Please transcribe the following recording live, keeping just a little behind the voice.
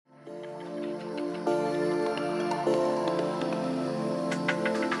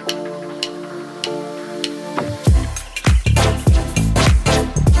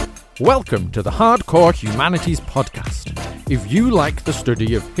Welcome to the Hardcore Humanities Podcast. If you like the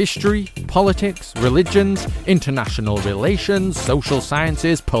study of history, politics, religions, international relations, social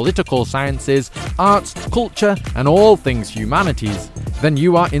sciences, political sciences, arts, culture, and all things humanities, then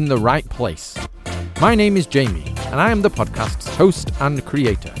you are in the right place. My name is Jamie, and I am the podcast's host and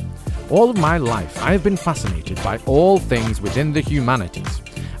creator. All of my life, I have been fascinated by all things within the humanities,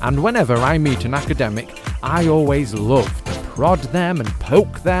 and whenever I meet an academic, I always love to prod them and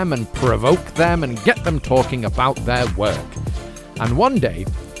poke them and provoke them and get them talking about their work. And one day,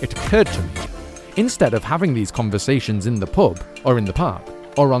 it occurred to me, instead of having these conversations in the pub, or in the park,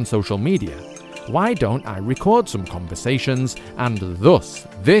 or on social media, why don't I record some conversations? And thus,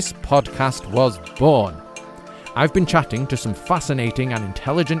 this podcast was born. I've been chatting to some fascinating and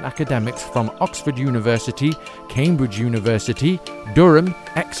intelligent academics from Oxford University, Cambridge University, Durham,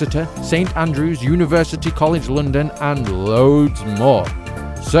 Exeter, St Andrews, University College London, and loads more.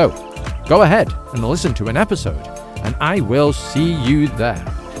 So, go ahead and listen to an episode, and I will see you there.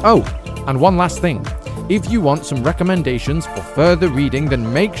 Oh, and one last thing. If you want some recommendations for further reading,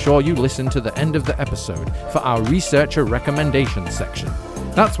 then make sure you listen to the end of the episode for our researcher recommendations section.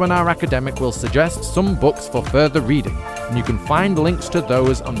 That's when our academic will suggest some books for further reading, and you can find links to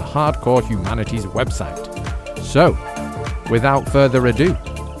those on the Hardcore Humanities website. So, without further ado,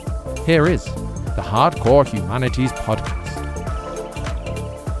 here is the Hardcore Humanities Podcast.